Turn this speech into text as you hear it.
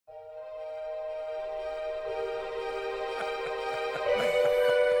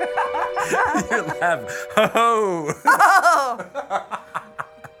You laugh. Oh.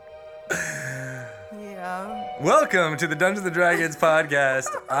 Yeah. Welcome to the Dungeons and Dragons podcast.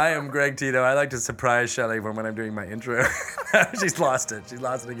 I am Greg Tito. I like to surprise Shelly when I'm doing my intro. She's lost it. She's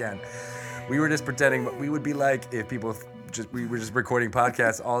lost it again. We were just pretending what we would be like if people we were just recording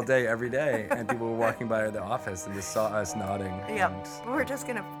podcasts all day, every day, and people were walking by the office and just saw us nodding. Yep. We're just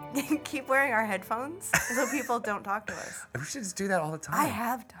gonna keep wearing our headphones so people don't talk to us. We should just do that all the time. I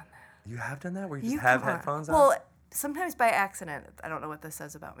have done that. You have done that? Where you just have can't. headphones on? Well, sometimes by accident. I don't know what this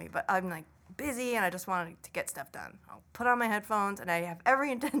says about me, but I'm like busy and I just wanted to get stuff done. I'll put on my headphones and I have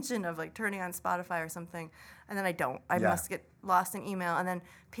every intention of like turning on Spotify or something, and then I don't. I must get lost in email, and then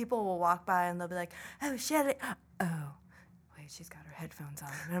people will walk by and they'll be like, "Oh shit! Oh, wait, she's got her headphones on,"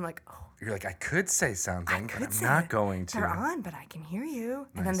 and I'm like, "Oh." You're like, I could say something, but I'm say not it. going to. They're on, but I can hear you.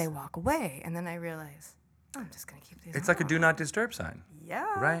 And then Nice. they walk away, and then I realize I'm just gonna keep these. It's like a on. do not disturb sign. Yeah.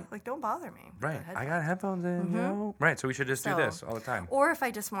 Right. Like don't bother me. with Right. the I headphones. got headphones in, yo. Right. So we should just do So- this all the time. Or if I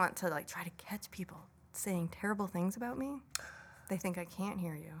just want to like try to catch people saying terrible things about me, they think I can't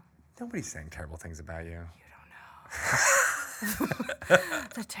hear you. Nobody's saying terrible things about you. You don't know.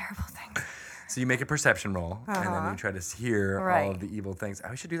 The terrible things. So you make a perception roll, and then you try to hear all Right. of the evil things.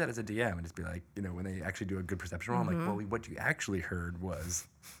 I should do that as a DM and just be like, when they actually do a good perception roll, I'm like, well, what you actually heard was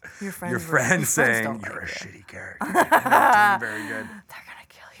Your friends. your friend saying, don't you're a like you. shitty character. You're not doing very good. They're gonna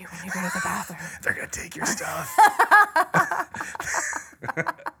kill you when you go to the bathroom. They're going to take your stuff.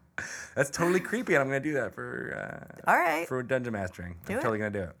 That's totally creepy, and I'm going to do that All right. for dungeon mastering. I'm Do it. totally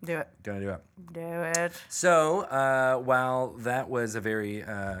going to do it. Do it. Going to do it. Do it. So, while that was a very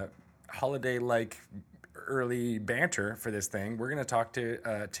holiday-like early banter for this thing, we're going to talk to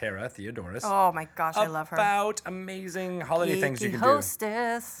Tara Theodoris Oh my gosh, I love her. about amazing holiday things you Geeky can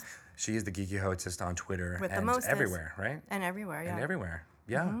hostess. do. She is the geeky hostess on Twitter With the and mostest. everywhere, right? And everywhere, yeah. And everywhere,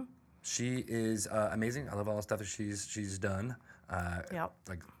 yeah. She is amazing. I love all the stuff that she's done. Yep.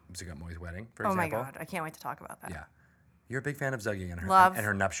 Like Music at Moy's wedding, for Oh my example. god, I can't wait to talk about that. Yeah. You're a big fan of Zuggy and her Love. and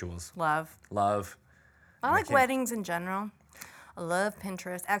her nuptials. Love. Love. I like can't- weddings in general. I love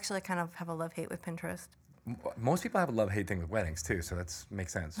Pinterest. Actually, I kind of have a love-hate with Pinterest. Most people have a love-hate thing with weddings too, so that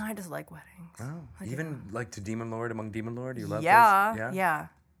makes sense. I just like weddings. Oh, even like to Demon Lord among Demon Lord, you love Yeah, those? yeah.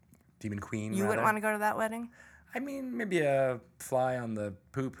 Demon Queen. You wouldn't want to go to that wedding? I mean, maybe a fly on the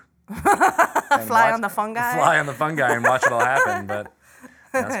poop. Fly on the fungi? Fly on the fungi and watch it all happen, but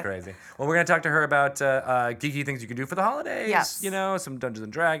that's crazy. Well, we're gonna talk to her about geeky things you can do for the holidays. Yes. Some Dungeons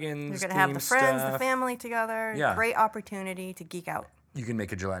and Dragons. You're going to have the theme friends, stuff. the family together. Yeah. Great opportunity to geek out. You can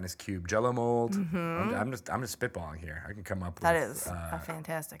make a gelatinous cube Jello mold. I'm just spitballing here. I can come up That with is a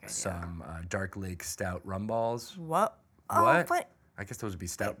fantastic idea. some Dark Lake Stout rum balls. What? What? Oh, but I guess those would be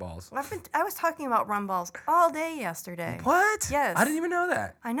stout balls. I was talking about rum balls all day yesterday. What? Yes. I didn't even know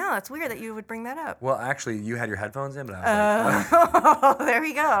that. I know. It's weird that you would bring that up. Well, actually, you had your headphones in, but I was like, Oh, there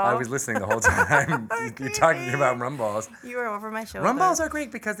we go. I was listening the whole time. You're talking about rum balls. You were over my shoulder. Rum balls are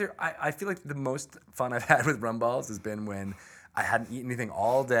great because I feel like the most fun I've had with rum balls has been when I hadn't eaten anything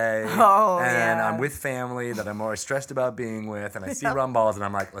all day, Oh, and yeah. I'm with family that I'm more stressed about being with, and I see rum balls, and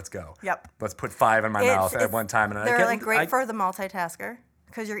I'm like, let's go. Yep. Let's put 5 in my mouth at one time, and they're I get like great for the multitasker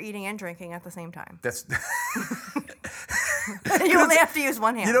because you're eating and drinking at the same time. That's You only have to use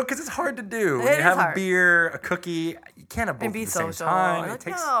one hand. because it's hard to do when It you is have a hard. beer, a cookie. You can't have both and be at the same social. time. Like,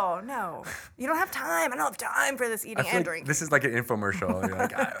 no, you don't have time. I don't have time for this I eating feel and like drinking. this is like an infomercial. You're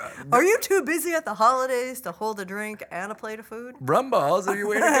like, Are you too busy at the holidays to hold a drink and a plate of food? rum balls are your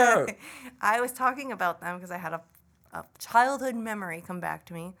way to go. I was talking about them because I had a childhood memory come back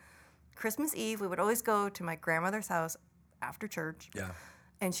to me. Christmas Eve, we would always go to my grandmother's house after church. Yeah.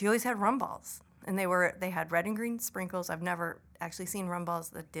 And she always had rum balls. And they had red and green sprinkles. I've never actually seen rum balls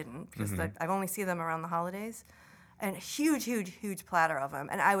that didn't because I've only seen them around the holidays. And a huge, huge, huge platter of them.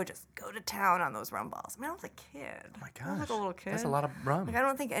 And I would just go to town on those rum balls. I mean, I was a kid. Oh my I was like a gosh, little kid. that's a lot of rum. Like, I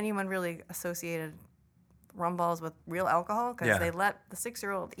don't think anyone really associated rum balls with real alcohol because Yeah. they let the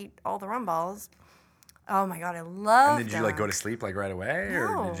 6-year-old eat all the rum balls. Oh my god, I love. And did you like go to sleep like right away,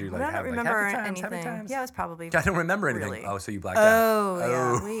 or did you like I have don't like remember happy times, anything. happy times? Yeah, it was probably. I don't remember anything. really. Oh, so you blacked out.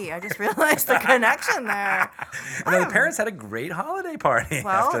 Oh, yeah. I just realized the connection there. And then the parents had a great holiday party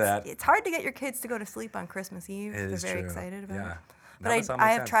Well, after that. it's hard to get your kids to go to sleep on Christmas Eve. It They're is very true. excited about Yeah. it. No, But this all I makes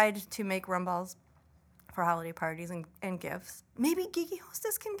have sense. tried to make rum balls for holiday parties and gifts. Maybe Geeky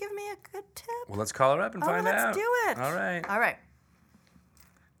Hostess can give me a good tip. Well, let's call her up and find out. Let's do it. All right. All right.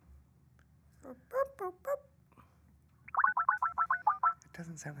 It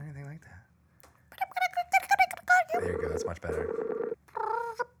doesn't sound anything like that. There you go. That's much better.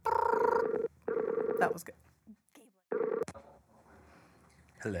 That was good.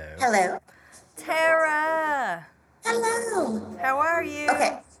 Hello. Hello. Tara, Hello. how are you?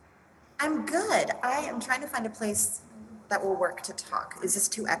 Okay, I'm good. I am trying to find a place that will work to talk. Is this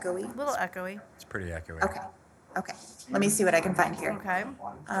too echoey? A little echoey. It's pretty echoey. Okay. Okay. Let me see what I can find here. Okay.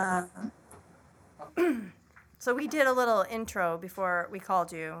 Uh, So we did a little intro before we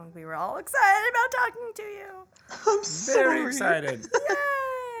called you. We were all excited about talking to you. I'm Very excited.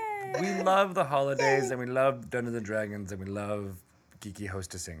 Yay! We love the holidays, and we love Dungeons and Dragons, and we love geeky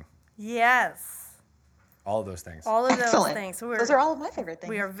hostessing. Yes. All of those things. All of those Excellent. things. So Those are all of my favorite things.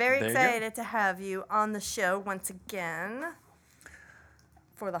 we are very There you go. excited to have you on the show once again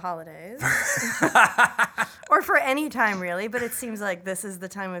for the holidays. Or for any time, really. But it seems like this is the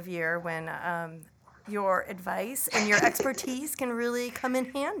time of year when your advice and your expertise can really come in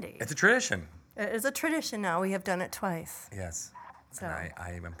handy. It's a tradition. It is a tradition now. We have done it twice. Yes. So. And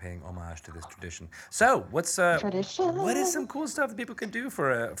I am paying homage to this tradition. So, what's Tradition. what is some cool stuff that people can do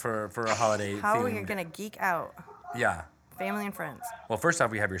for a holiday? How are we themed- going to geek out? Yeah. Family and friends. Well, first off,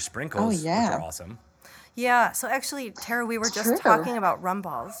 we have your sprinkles, Oh, which yeah. are awesome. Yeah, so actually, Tara, we were just True. talking about rum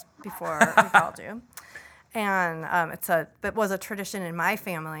balls before we called you. And it was a tradition in my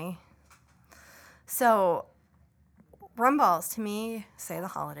family. So, rum balls, to me, say the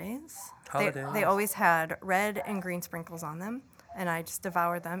holidays. Holidays. They always had red and green sprinkles on them, and I just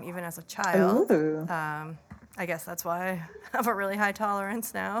devoured them even as a child. Ooh. I guess that's why I have a really high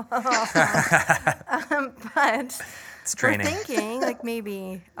tolerance now. But It's we're training. thinking like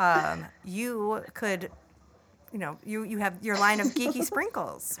maybe you could, you have your line of geeky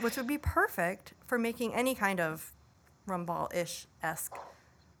sprinkles, which would be perfect for making any kind of rum ball-ish-esque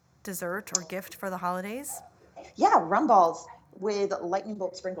dessert or gift for the holidays. Yeah, rum balls with lightning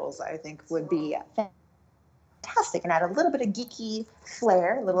bolt sprinkles, I think, would be fantastic and add a little bit of geeky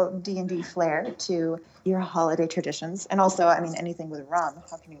flair, a little D&D flair to your holiday traditions. And also, I mean, anything with rum,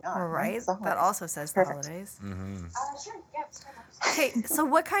 how can you not? Right? It's the That holidays. also says the Perfect. holidays. Sure, yeah. Okay, so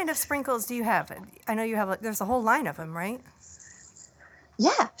what kind of sprinkles do you have? I know you have, there's a whole line of them, right?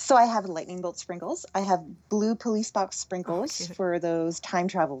 Yeah, so I have lightning bolt sprinkles. I have blue police box sprinkles cute. for those time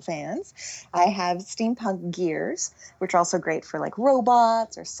travel fans. I have steampunk gears, which are also great for like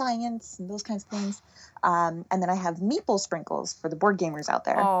robots or science and those kinds of things. And then I have meeple sprinkles for the board gamers out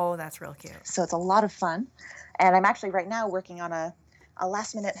there. Oh, that's real cute. So it's a lot of fun. And I'm actually right now working on a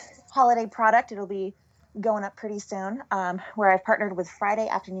last minute holiday product. It'll be going up pretty soon, where I've partnered with Friday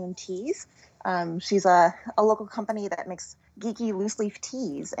Afternoon Teas. She's a local company that makes geeky loose leaf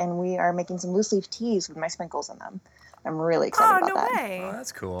teas, and we are making some loose leaf teas with my sprinkles in them. I'm really excited Oh, about no that. way. Oh,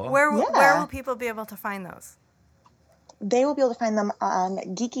 that's cool. Where Yeah. will people be able to find those? They will be able to find them on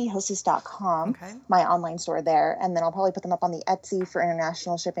geekyhostess.com, Okay. my online store there, and then I'll probably put them up on the Etsy for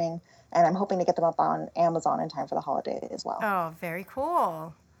international shipping, and I'm hoping to get them up on Amazon in time for the holiday as well. Oh, very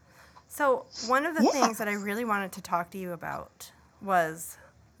cool. So one of the Yeah. things that I really wanted to talk to you about was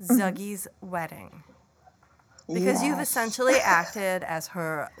Mm-hmm. Zuggy's wedding. Because you've Yes. essentially acted as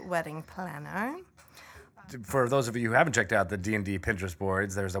her wedding planner. For those of you who haven't checked out the D&D Pinterest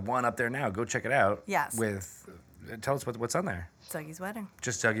boards, there's a one up there now. Go check it out. Yes. Tell us what's on there. Zuggy's wedding.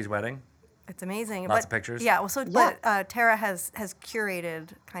 Just Dougie's wedding. It's amazing. Lots of pictures? Yeah. Well, so Yeah. but Tara has curated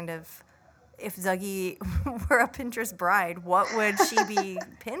kind of if Zuggy were a Pinterest bride, what would she be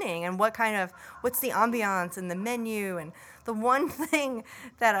pinning, and what's the ambiance and the menu? And the one thing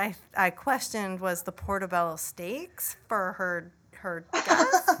that I questioned was the portobello steaks for her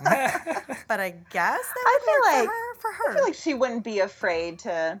guests. But I guess that I would feel work like for her. I feel like she wouldn't be afraid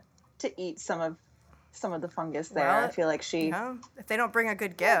to eat some of the fungus there. Well, I feel like she. You know, if they don't bring a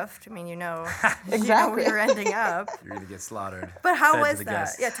good gift, I mean, you know where Exactly. you're ending up. You're gonna get slaughtered. But how Fed to was the that?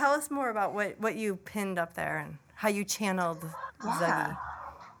 guests. Yeah, tell us more about what you pinned up there and how you channeled Zuggy.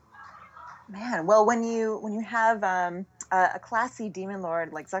 Man, well, when you have a classy demon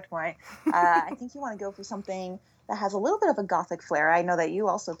lord like Zuckmoy, I think you want to go for something that has a little bit of a gothic flair. I know that you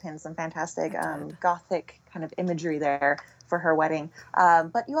also pinned some fantastic gothic kind of imagery there for her wedding,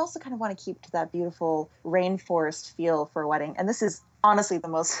 but you also kind of want to keep to that beautiful rainforest feel for a wedding. And this is honestly the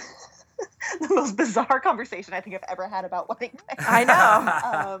most the most bizarre conversation I think I've ever had about wedding planning. I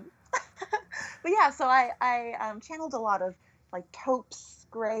know. But yeah, so I channeled a lot of like taupes,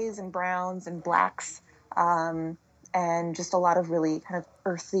 grays and browns and blacks, and just a lot of really kind of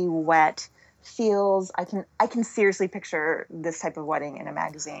earthy, wet feels. I can seriously picture this type of wedding in a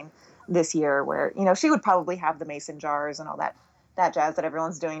magazine this year, where she would probably have the mason jars and all that jazz that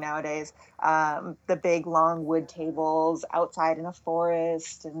everyone's doing nowadays. The big long wood tables outside in a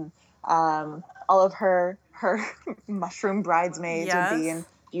forest, and all of her mushroom bridesmaids would be in Yes.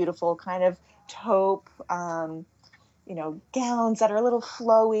 beautiful kind of taupe, gowns that are a little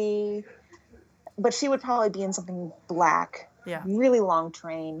flowy. But she would probably be in something black. Yeah. Really long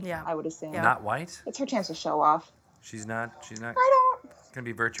train, Yeah. I would assume. Yeah. Not white? It's her chance to show off. She's not I gonna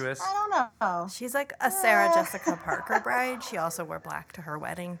be virtuous? don't know. She's like a Sarah Jessica Parker bride. She also wore black to her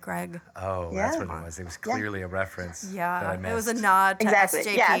wedding, Greg. Oh, Yeah. that's what it was. It was clearly a reference. that I Yeah, it was a missed. nod to Exactly.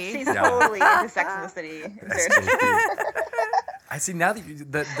 SJP. Yeah, she's totally into Sex and the City. SJP. I see now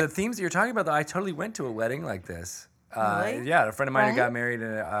that the themes that you're talking about, though, I totally went to a wedding like this. Really? Yeah, a friend of mine who Right? got married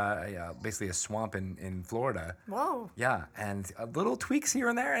in basically a swamp in Florida. Whoa. Yeah, and little tweaks here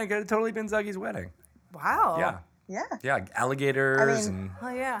and there, and it could have totally been Zuggy's wedding. Wow. Yeah, Yeah. yeah, alligators I mean, and Oh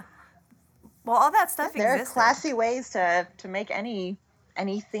yeah. Well, all that stuff There are existed. classy ways to make any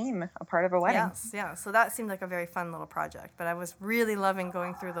theme a part of a wedding. Yes, yeah. So that seemed like a very fun little project. But I was really loving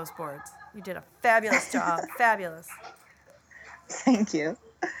going through those boards. You did a fabulous job. Fabulous. Thank you.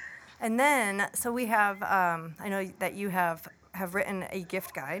 And then, so we have. I know that you have written a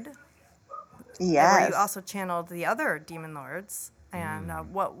gift guide. Where Yes. you also channeled the other demon lords, and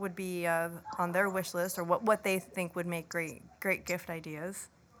what would be on their wish list, or what they think would make great gift ideas.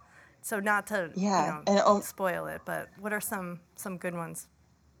 So not to Yeah, and spoil it, but what are some good ones?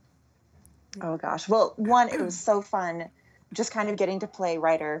 Oh gosh. Well, one, it was so fun, just kind of getting to play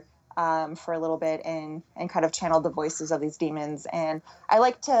writer for a little bit and kind of channel the voices of these demons. And I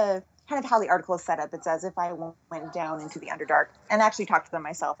like to kind of how the article is set up. It's as if I went down into the Underdark and actually talked to them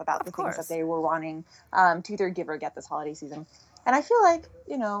myself about the things that they were wanting to either give or get this holiday season. And I feel like,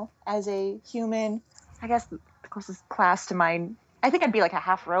 as a human, I guess the closest class to mine, I think I'd be like a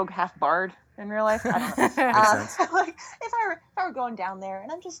half rogue, half bard in real life. I don't know. Makes sense. Like if I were going down there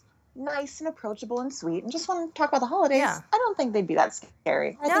and I'm just nice and approachable and sweet and just want to talk about the holidays, Yeah. I don't think they'd be that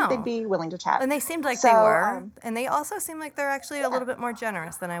scary. I think they'd be willing to chat. And they seemed like So, they were, and they also seem like they're actually a little bit more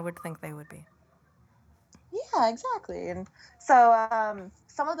generous than I would think they would be. Yeah, exactly. And so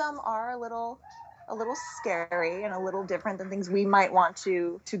some of them are a little scary and a little different than things we might want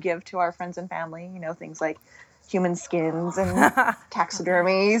to give to our friends and family. Things like human skins and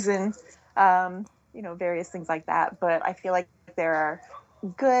taxidermies and various things like that. But I feel like there are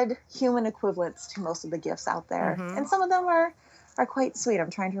good human equivalents to most of the gifts out there, and some of them are quite sweet.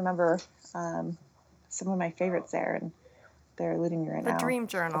 I'm trying to remember some of my favorites there, and they're eluding me right now. The dream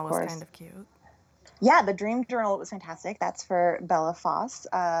journal was course. kind of cute. Yeah, the dream journal was fantastic. That's for Bella Foss,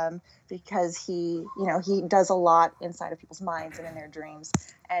 because he does a lot inside of people's minds and in their dreams.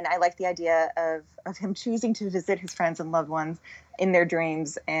 And I like the idea of him choosing to visit his friends and loved ones in their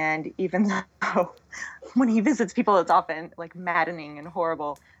dreams. And even though when he visits people, it's often like maddening and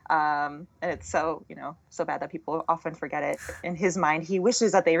horrible. And it's so bad that people often forget it. In his mind, he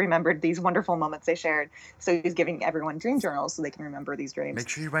wishes that they remembered these wonderful moments they shared. So he's giving everyone dream journals so they can remember these dreams. Make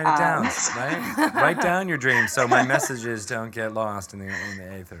sure you write it down, right? Write down your dreams so my messages don't get lost in the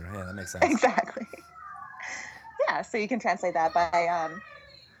aether. Yeah, that makes sense. Exactly. Yeah, so you can translate that by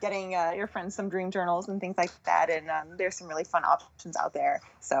getting your friends some dream journals and things like that. And there's some really fun options out there.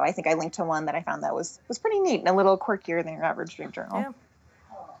 So I think I linked to one that I found that was pretty neat and a little quirkier than your average dream journal. Yeah.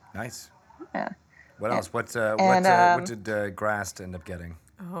 Nice. Yeah. What else? What did Grast end up getting?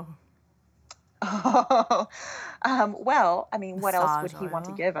 Oh. Well, I mean, what else would Massage he want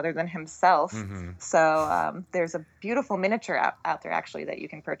to oil. give other than himself? So there's a beautiful miniature out there actually that you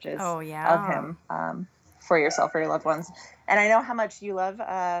can purchase Oh, yeah. of him for yourself or your loved ones. And I know how much you love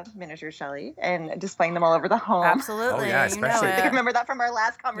miniatures, Shelley, and displaying them all over the home. Absolutely. Oh, yeah, you know especially- I think I it. remember that from our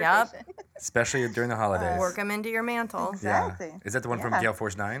last conversation. Especially during the holidays. Work them into your mantle. Exactly. Yeah. Is that the one from Yeah. Gale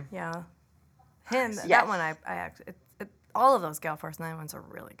Force 9? Yeah. Him. Yes. That one I actually. All of those Gale Force 9 ones are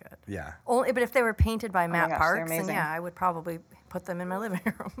really good. Yeah. Only, but if they were painted by Matt gosh, they're Parks, then amazing. yeah, I would probably put them in my living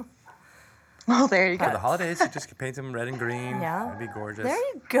room. Well, there you For go. the holidays, you just could paint them red and green. Yeah. It'd be gorgeous. There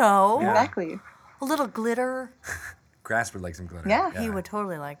you go. Yeah. Exactly. A little glitter. Grass would like some glitter. Yeah. He would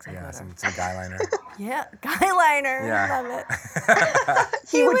totally like some Yeah, glitter. some guy liner. Yeah, guy liner. Yeah. Love it.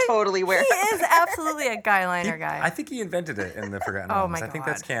 He would totally wear He it. is absolutely a guy liner guy. I think he invented it in the Forgotten Oh Realms. my I god. think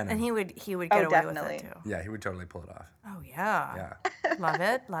that's canon. And he would Oh, get away definitely. with it too. Yeah, he would totally pull it off. Oh yeah. Yeah. Love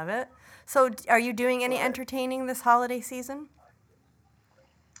it. Love it. So, are you doing any entertaining this holiday season?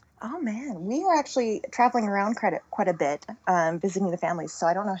 Oh man, we are actually traveling around quite a bit, visiting the families. So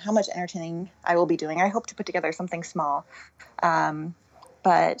I don't know how much entertaining I will be doing. I hope to put together something small.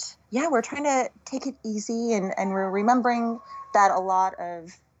 But yeah, we're trying to take it easy and we're remembering that a lot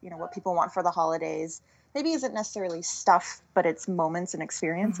of, what people want for the holidays maybe isn't necessarily stuff, but it's moments and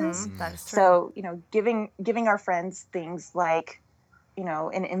experiences. That is true. So, giving our friends things like,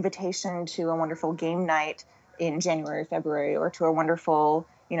 an invitation to a wonderful game night in January, February, or to a wonderful,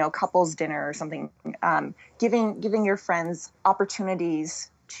 couples dinner or something. Giving your friends opportunities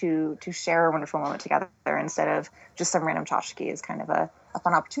to share a wonderful moment together instead of just some random tchotchke is kind of a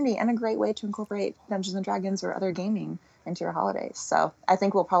fun opportunity and a great way to incorporate Dungeons and Dragons or other gaming into your holidays. So I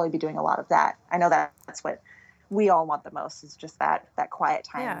think we'll probably be doing a lot of that. I know that's what we all want the most, is just that quiet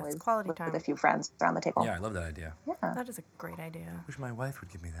time with a few friends around the table. Yeah, I love that idea. Yeah. That is a great idea. Wish my wife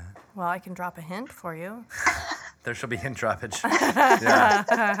would give me that. Well, I can drop a hint for you. There shall be hint droppage.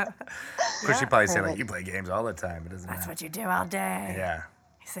 Yeah. Of course, she'd probably say, like, Perfect. you play games all the time. It doesn't That's matter. what you do all day. Yeah.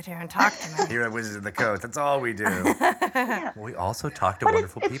 You sit here and talk to me. Here at Wizards of the Coast, that's all we do. Well, we also talk to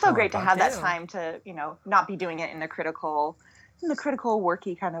wonderful people. It's so great to have that too. time to, not be doing it in the critical,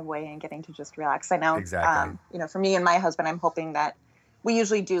 worky kind of way and getting to just relax. I know, Exactly. For me and my husband, I'm hoping that we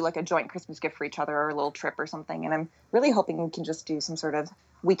usually do like a joint Christmas gift for each other or a little trip or something. And I'm really hoping we can just do some sort of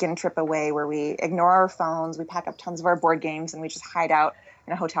weekend trip away where we ignore our phones, we pack up tons of our board games, and we just hide out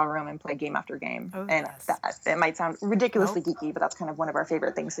in a hotel room and play game after game. Oh, and yes. it might sound ridiculously geeky, but that's kind of one of our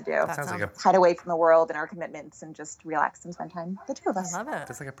favorite things to do. That Sounds like Hide away from the world and our commitments and just relax and spend time, the two of us. I love it.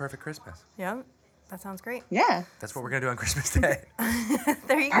 That's like a perfect Christmas. Yeah, that sounds great. Yeah. That's what we're going to do on Christmas Day.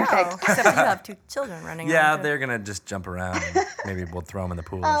 There you Perfect. go. Except you have 2 children running Yeah, around. too. they're going to just jump around. And maybe we'll throw them in the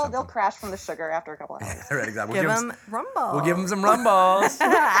pool or Oh, something. they'll crash from the sugar after a couple hours. Right, exactly. Give them rumble. We'll give them some rumbles.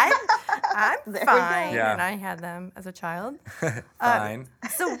 I'm There we go. fine, Yeah. and I had them as a child. Fine.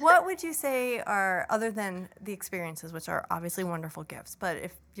 So what would you say are, other than the experiences, which are obviously wonderful gifts, but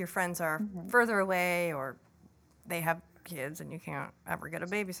if your friends are further away or they have kids and you can't ever get a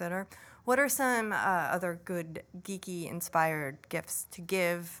babysitter, what are some other good geeky inspired gifts to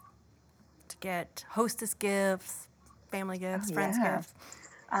give, to get hostess gifts, family gifts, friends yeah. gifts?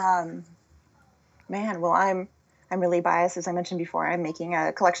 Man, well, I'm really biased, as I mentioned before. I'm making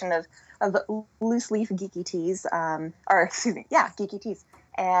a collection of loose leaf geeky teas, geeky teas,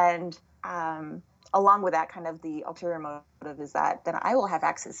 and along with that, kind of the ulterior motive is that then I will have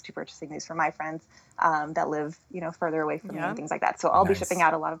access to purchasing these for my friends that live, further away from me and things like that. So I'll be Nice. shipping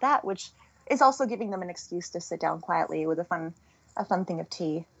out a lot of that, which is also giving them an excuse to sit down quietly with a fun thing of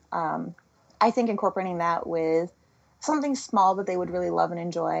tea. I think incorporating that with something small that they would really love and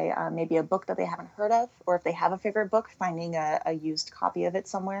enjoy, maybe a book that they haven't heard of, or if they have a favorite book, finding a used copy of it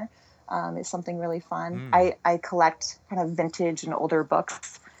somewhere is something really fun. I collect kind of vintage and older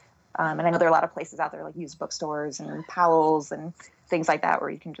books, and I know there are a lot of places out there like used bookstores and Powell's and things like that where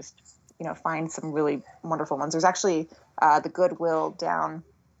you can just find some really wonderful ones. There's actually the Goodwill down,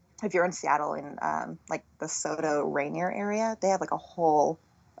 if you're in Seattle, in like the Soto Rainier area, they have like a whole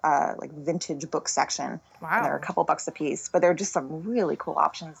like vintage book section. Wow. And they're a couple bucks a piece, but there are just some really cool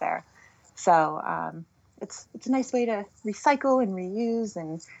options there. So it's a nice way to recycle and reuse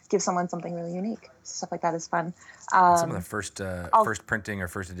and give someone something really unique. Stuff like that is fun. Some of the first printing or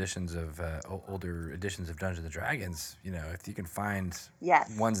first editions of older editions of Dungeons and Dragons, if you can find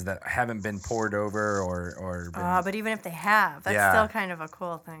Yes. ones that haven't been poured over or been, But even if they have, that's Yeah. still kind of a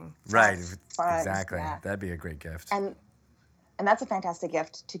cool thing. right, fun, exactly. yeah. That'd be a great gift. And that's a fantastic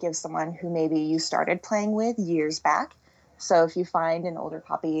gift to give someone who maybe you started playing with years back. So if you find an older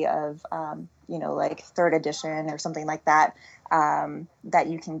copy of, like 3rd edition or something like that, that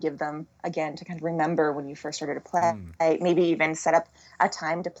you can give them again to kind of remember when you first started to play. Maybe even set up a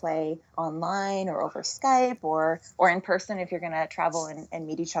time to play online or over Skype or in person if you're going to travel and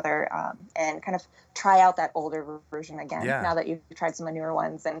meet each other, and kind of try out that older version again. Yeah. Now that you've tried some of the newer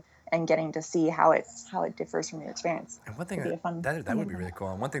ones and getting to see how it differs from your experience. And one thing It'd be a fun that would be really cool.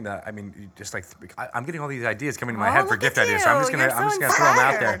 And one thing that just like I'm getting all these ideas coming to my Oh, head for look gift at ideas, so I'm you. just gonna You're so throw them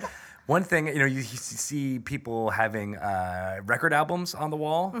out there. inspired. One thing, you see people having record albums on the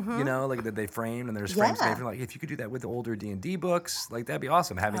wall, like that they framed, and there's frames made from, like, if you could do that with the older D&D books, like that'd be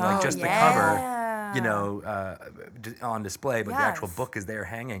awesome. Having like just the cover, on display, but the actual Yes. book is there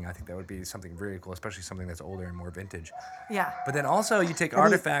hanging. I think that would be something really cool, especially something that's older and more vintage. Yeah. But then also you take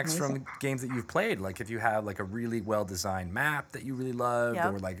artifacts from games that you've played. Like if you have like a really well-designed map that you really loved,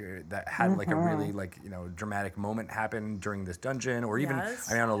 Yep. or like that had like a really dramatic moment happen during this dungeon, or even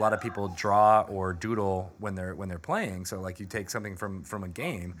Yes. I know a lot of people draw or doodle when they're playing. So like you take something from a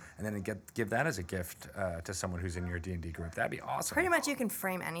game and then give that as a gift to someone who's in your D&D group. That'd be awesome. Pretty much you can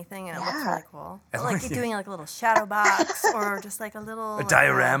frame anything and it looks Yeah. really cool. As Like long you're as you- doing like a little shadow box or just like a little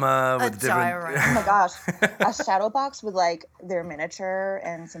diorama a with different. Oh diorama. my gosh, a shadow box with like their miniature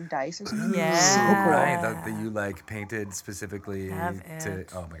and some dice or something. Yeah. So cool. Right, that you like painted specifically Have to.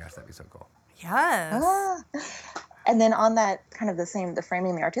 it. Oh my gosh, that'd be so cool. Yes. Ah. And then on that kind of the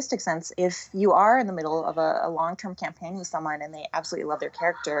framing, the artistic sense, if you are in the middle of a long-term campaign with someone and they absolutely love their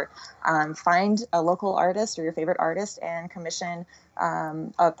character, find a local artist or your favorite artist and commission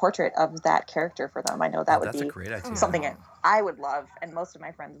a portrait of that character for them. I know that would That's a be great idea. something I would love, and most of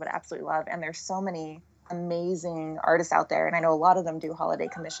my friends would absolutely love. And there's so many amazing artists out there, and I know a lot of them do holiday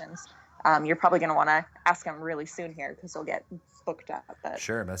commissions. You're probably going to want to ask them really soon here because they'll get booked up. But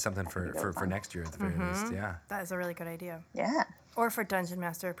Sure, that's something for next year at the very least. Yeah. That is a really good idea. yeah, Or for Dungeon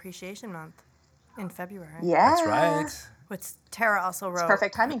Master Appreciation Month in February. yeah, That's right. Which Tara also wrote. It's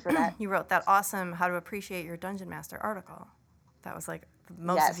perfect timing for that. You wrote that awesome How to Appreciate Your Dungeon Master article. That was like the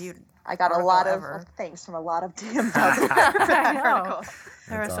most Yes. viewed. I got a article lot ever. of thanks from a lot of DMs out there for that know. article.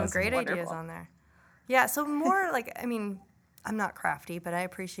 There were That's some awesome. great ideas Wonderful. on there. Yeah, so more like, I mean, I'm not crafty, but I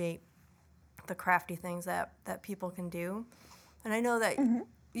appreciate the crafty things that people can do. And I know that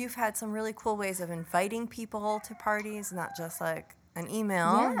you've had some really cool ways of inviting people to parties, not just like an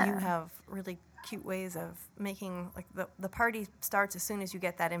email. Yeah. You have really cute ways of making, like, the party starts as soon as you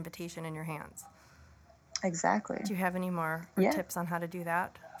get that invitation in your hands. Exactly. Do you have any more Yeah. tips on how to do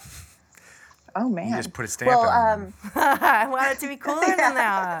that? Oh man. You just put a stamp well, on it. I want it to be cooler than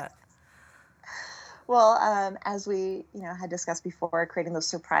that. Well, as we had discussed before, creating those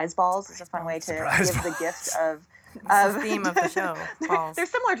surprise balls is a fun way to Surprise give the gift of. That's the theme of the show. Balls. They're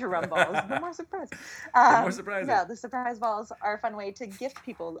similar to rum balls, but more surprising. more surprising. Yeah, the surprise balls are a fun way to gift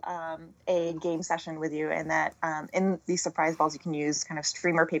people a game session with you, and that in these surprise balls you can use kind of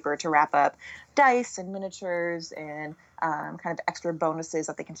streamer paper to wrap up dice and miniatures and kind of extra bonuses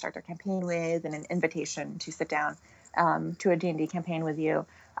that they can start their campaign with, and an invitation to sit down to a D&D campaign with you.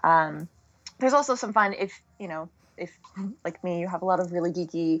 There's also some fun if like me, you have a lot of really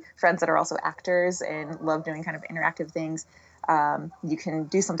geeky friends that are also actors and love doing kind of interactive things. You can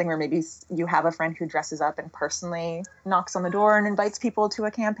do something where maybe you have a friend who dresses up and personally knocks on the door and invites people to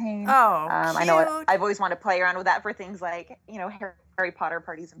a campaign. Oh, I know cute. I've always wanted to play around with that for things like, Harry Potter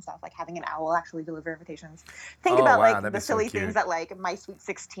parties and stuff, like having an owl actually deliver invitations. Think Oh, about wow, like that'd the be so silly cute. things that like My Sweet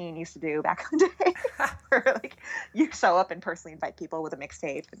 16 used to do back in the day. Where like you show up and personally invite people with a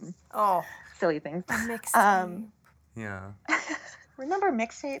mixtape and Oh, silly things. mixed. Yeah. Remember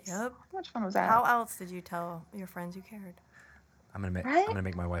mixtapes? Yep. How much fun was that? How else did you tell your friends you cared? I'm gonna Right?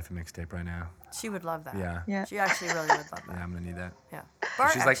 make my wife a mixtape right now. She would love that. Yeah. Yeah. She actually really would love that. Yeah, I'm gonna need that. Yeah.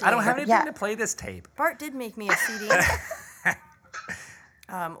 Bart She's like, I don't have actually- anything Yeah. to play this tape. Bart did make me a CD.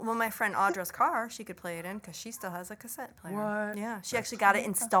 Well, my friend Audra's car, she could play it in because she still has a cassette player. What? Yeah, she actually got it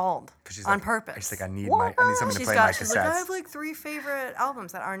installed 'Cause she's on like, purpose. She's like, I need something to She's play my got. She's like, I cassettes. have like 3 favorite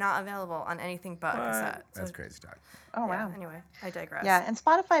albums that are not available on anything but cassette. So, That's crazy talk. Oh yeah, wow. Anyway, I digress. Yeah, and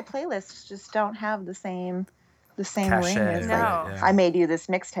Spotify playlists just don't have the same Cachet, ring as No. like, yeah. I made you this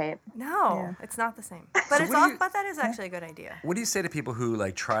mixtape. No, Yeah. it's not the same. So But it's what do all, you- but that is actually a good idea. What do you say to people who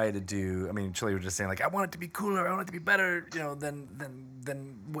like try to do? I mean, Chili was just saying like, I want it to be cooler, I want it to be better,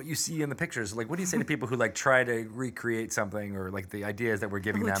 than what you see in the pictures. Like, what do you say to people who like try to recreate something or like the ideas that we're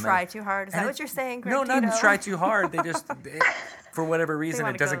giving Who them? try too hard? Is that and what you're saying, Greg No, not Tito? to try too hard. They just, for whatever reason,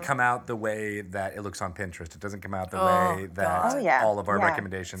 wanna it doesn't go- come out the way that it looks on Pinterest. It doesn't come out the Oh, way that God. Oh, yeah. all of our Yeah.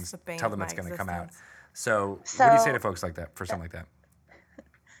 recommendations It's the bane tell of them it's my going to come out. existence. So, what do you say So- to folks like that for something like that?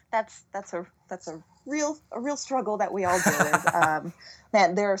 That's a real struggle that we all deal with.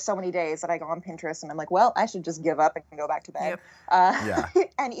 Man, there are so many days that I go on Pinterest and I'm like, well, I should just give up and go back to bed. Yeah.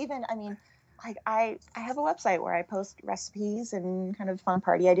 And even, I mean, like I have a website where I post recipes and kind of fun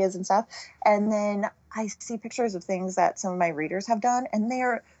party ideas and stuff. And then I see pictures of things that some of my readers have done, and they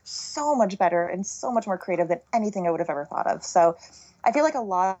are so much better and so much more creative than anything I would have ever thought of. So I feel like a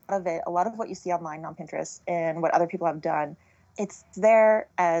lot of what you see online on Pinterest and what other people have done, it's there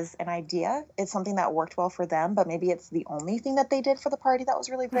as an idea. It's something that worked well for them, but maybe it's the only thing that they did for the party that was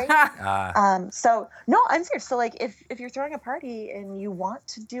really great. So no, I'm serious. So like if you're throwing a party and you want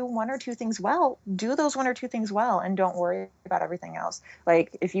to do 1 or 2 things well, do those 1 or 2 things well and don't worry about everything else.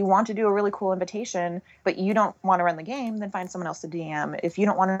 Like if you want to do a really cool invitation, but you don't want to run the game, then find someone else to DM. If you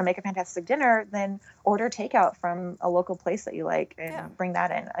don't want to make a fantastic dinner, then order takeout from a local place that you like and bring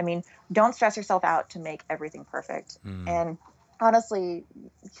that in. I mean, don't stress yourself out to make everything perfect. And honestly,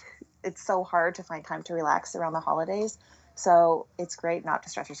 it's so hard to find time to relax around the holidays. So it's great not to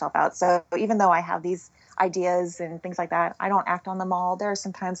stress yourself out. So even though I have these ideas and things like that, I don't act on them all. There are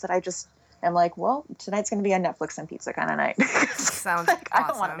some times that I just am like, well, tonight's going to be a Netflix and pizza kind of night. Sounds like, I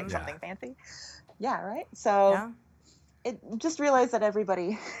don't want to awesome. make something fancy. Yeah, right? So just realize that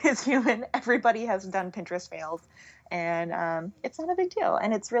everybody is human. Everybody has done Pinterest fails. And it's not a big deal.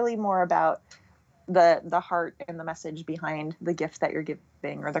 And it's really more about the heart and the message behind the gift that you're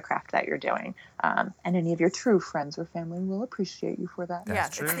giving or the craft that you're doing. And any of your true friends or family will appreciate you for that.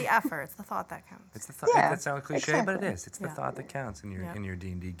 Yes, true. it's the effort. It's the thought that counts. It's the thought. Yeah, That sounds cliche, but it exactly. is. It's the Yeah. thought that counts in your Yeah. in your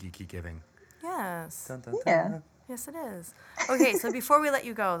D&D geeky giving. Yes. Dun, dun, dun. Yeah. Yes, it is. Okay, so before we let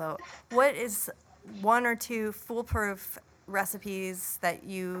you go, though, what is one or two foolproof recipes that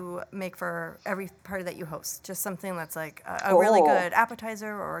you make for every party that you host? Just something that's like a really Oh. good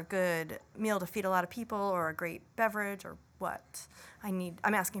appetizer or a good meal to feed a lot of people or a great beverage or what? I'm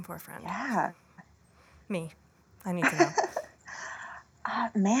asking for a friend. Yeah. Me. I need to know.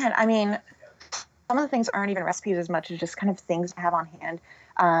 Man, I mean, some of the things aren't even recipes as much as just kind of things to have on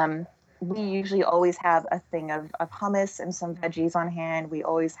hand. We usually always have a thing of hummus and some veggies on hand. We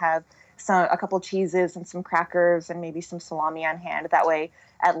always have a couple cheeses and some crackers and maybe some salami on hand. That way,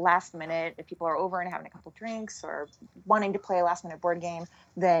 at last minute, if people are over and having a couple drinks or wanting to play a last minute board game,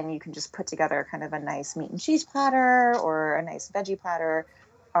 then you can just put together kind of a nice meat and cheese platter or a nice veggie platter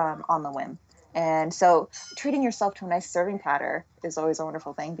on the whim. And so treating yourself to a nice serving platter is always a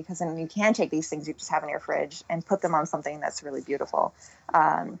wonderful thing, because then you can take these things you just have in your fridge and put them on something that's really beautiful.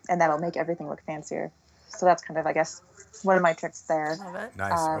 And that'll make everything look fancier. So that's kind of, I guess, one of my tricks there. Love it.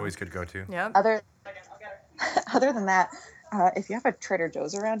 Nice. Always good go-to. Yep. Other than that, if you have a Trader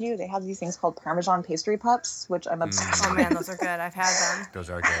Joe's around you, they have these things called Parmesan pastry pups, which I'm obsessed Oh man, those are good. I've had them. Those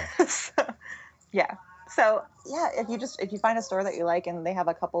are good. Yeah. So yeah, if you find a store that you like and they have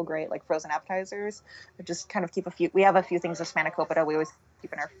a couple great like frozen appetizers, just kind of keep a few. We have a few things of spanakopita we always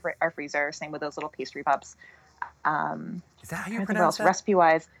keep in our freezer. Same with those little pastry pups. Is that how you I think pronounce that? recipe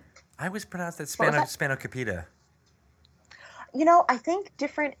wise, I always pronounce that What was spanakopita. I think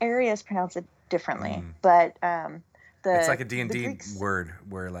different areas pronounce it differently, but It's like a the D&D Greeks- word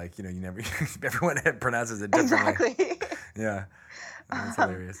where, like, you never everyone pronounces it differently. exactly. Yeah, that's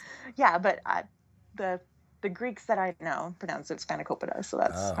hilarious. Yeah, but the Greeks that I know pronounce it spanakopita, so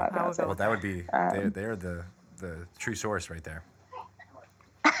that's how I pronounce go it. Well, that would be they're the true source right there.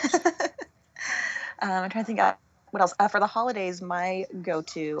 I'm trying to think what else. For the holidays, my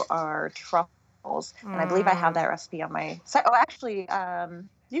go-to are truffles, and I believe I have that recipe on my site. Oh, actually,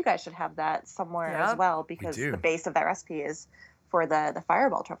 you guys should have that somewhere as Yep. well, because do. the base of that recipe is for the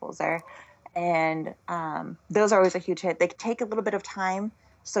fireball truffles there, and those are always a huge hit. They take a little bit of time,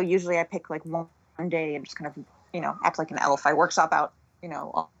 so usually I pick like one day and just kind of act like an elf. I workshop out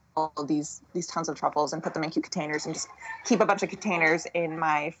all of these tons of truffles and put them in cute containers and just keep a bunch of containers in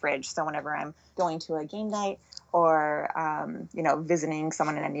my fridge. So whenever I'm going to a game night or, visiting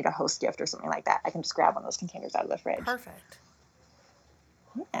someone and I need a host gift or something like that, I can just grab one of those containers out of the fridge. Perfect.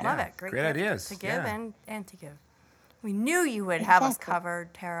 Yeah. Love it. Great Great gift ideas. to give Yeah. and to give. We knew you would have us Exactly.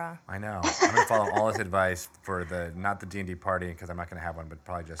 covered, Tara. I know. I'm gonna follow all his advice for not the D&D party, because I'm not gonna have one, but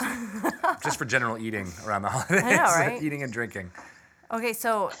probably just for general eating around the holidays. I know, right? Eating and drinking. Okay,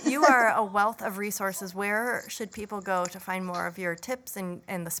 so you are a wealth of resources. Where should people go to find more of your tips and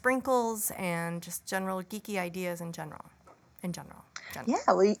the sprinkles and just general geeky ideas in general? Yeah,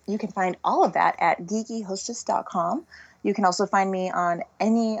 well, you can find all of that at geekyhostess.com. You can also find me on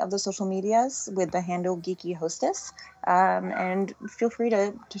any of the social medias with the handle Geeky Hostess. And feel free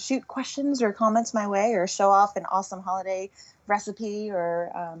to shoot questions or comments my way, or show off an awesome holiday recipe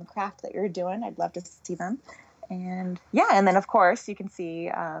or craft that you're doing. I'd love to see them. And and then of course you can see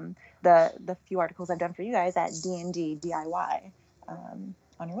the few articles I've done for you guys at D&D DIY on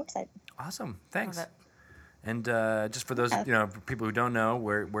your website. Awesome. Thanks. Love it. And just for those people who don't know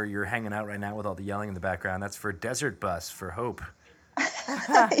where you're hanging out right now with all the yelling in the background, that's for Desert Bus for Hope.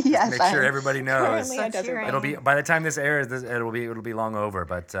 Yes, Make sure everybody knows. currently a desert cheering. bus. It'll be, by the time this airs, it'll be long over.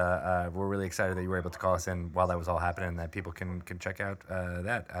 But we're really excited that you were able to call us in while that was all happening, and that people can check out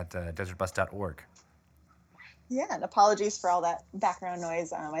that at desertbus.org. Yeah, and apologies for all that background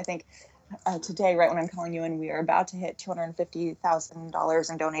noise. I think today, right when I'm calling you in, we are about to hit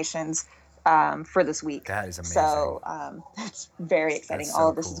 $250,000 in donations for this week. That is amazing. So it's very exciting. That's All so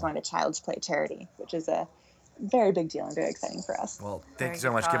of this is cool. going to Child's Play charity, which is a very big deal and very exciting for us. Well, thank Very you so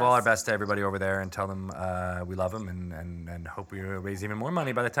good much. Give all our cause. best to everybody over there, and tell them we love them, and hope we raise even more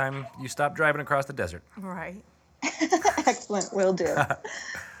money by the time you stop driving across the desert. Right. Excellent, will do. All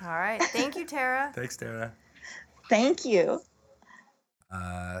right. Thank you, Tara. Thanks, Tara. Thank you.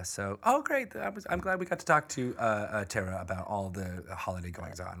 Great. I'm glad we got to talk to Tara about all the holiday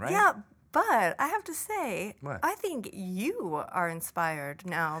goings on, right? Yeah, But I have to say, What? I think you are inspired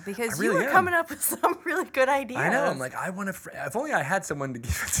now because I really you were am. coming up with some really good ideas. I know. I'm like, I want to. If only I had someone to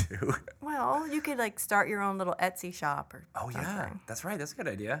give it to. Well, you could like start your own little Etsy shop or Oh yeah, something. that's right. That's a good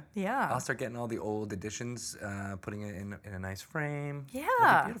idea. Yeah. I'll start getting all the old editions, putting it in a nice frame. Yeah.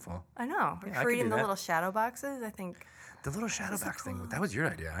 That'd be beautiful. I know. Yeah, I could Creating do the that. little shadow boxes, I think. The little shadow box thing. That was your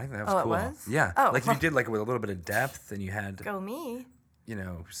idea. I think that was Oh, it cool. was? Yeah. Oh, like well. you did like with a little bit of depth, and you had Go me. you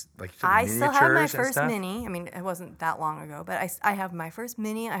know like I miniatures still have my and first stuff. mini. I mean, it wasn't that long ago, but I have my first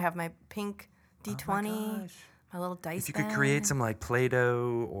mini. I have my pink D20, gosh. my little dice If you could create bag. some like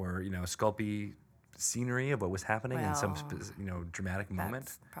Play-Doh or Sculpey scenery of what was happening in some Well, dramatic moment.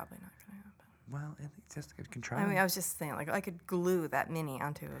 That's probably not going to happen. Well, at least just you can try. I mean, I was just saying, like, I could glue that mini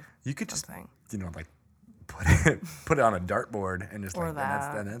onto you could just something. like put it on a dartboard and just Or like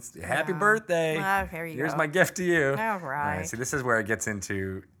that. then that's happy Yeah. birthday. Ah, here you Here's go. my gift to you. All right. See, this is where it gets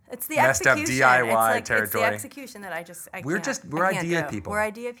into It's the messed up execution. DIY It's territory. the execution that I We're can't idea do. people. We're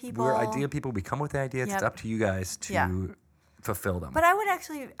idea people. We're idea people. We come with the ideas. It's Yep. up to you guys to Yeah. fulfill them. But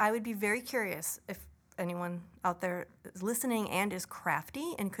I would be very curious if anyone out there is listening and is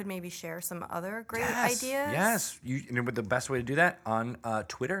crafty and could maybe share some other great ideas. Yes. You know what the best way to do that? On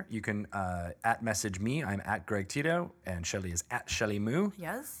Twitter, you can @message me. I'm @GregTito, and Shelly is @ShellyMoo.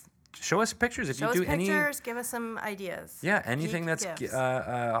 Yes. Show us pictures if Show you us do any. pictures. Give us some ideas. Yeah, anything Geek that's gifts.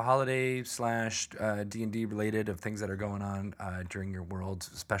 holiday / D&D related of things that are going on during your world's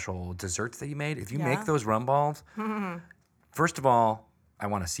special desserts that you made. If you Yeah. make those rum balls, first of all, I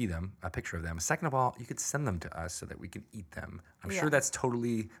want to see them, a picture of them. Second of all, you could send them to us so that we can eat them. I'm Yeah. sure that's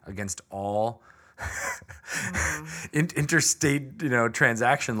totally against all interstate,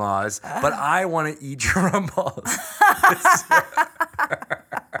 transaction laws, but I want to eat your rum balls.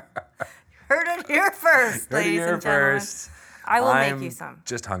 Heard it here first, Heard it ladies here and gentlemen. first. I will I'm make you some.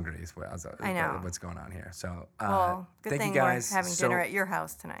 just hungry is I know. what's going on here. So Well, good thank thing you guys. we're having so, dinner at your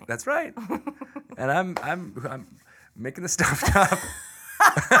house tonight. That's right. And I'm making the stuffed up.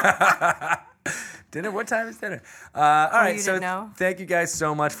 Dinner? What time is dinner? All right. you So didn't know? thank you guys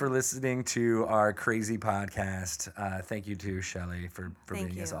so much for listening to our crazy podcast. Thank you to Shelly for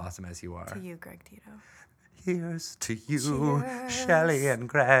Thank being as you. awesome as you are. To you, Greg Tito. Here's to you, Cheers. Shelly and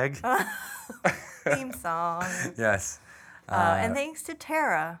Greg. Theme song. Yes. And thanks to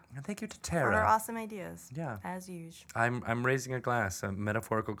Tara And thank you to for her Tara. awesome ideas. Yeah. As usual. I'm raising a glass, a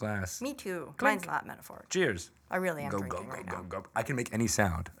metaphorical glass. Me too. Clink. Mine's not metaphoric. Cheers. I really am Go, drinking go, right go, now. go, go. I can make any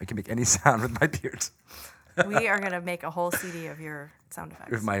sound. I can make any sound with my beard. We are going to make a whole CD of your sound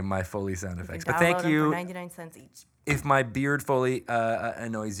effects. With my Foley sound You effects. can But thank download them you. for 99 cents each. If my beard Foley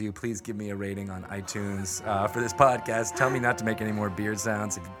annoys you, please give me a rating on iTunes for this podcast. Tell me not to make any more beard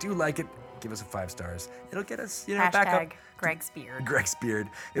sounds. If you do like it, give us a 5 stars. It'll get us, back up. Hashtag Greg's Beard. Greg's Beard.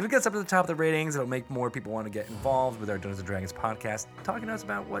 It'll get us up to the top of the ratings. It'll make more people want to get involved with our Dungeons & Dragons podcast, talking to us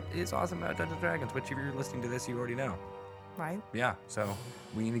about what is awesome about Dungeons & Dragons, which if you're listening to this, you already know. Right? Yeah, so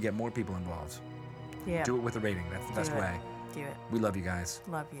we need to get more people involved. Yeah. Do it with a rating. That's the best Do it. way. Do it. We love you guys.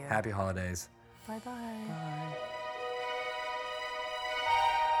 Love you. Happy holidays. Bye-bye. Bye.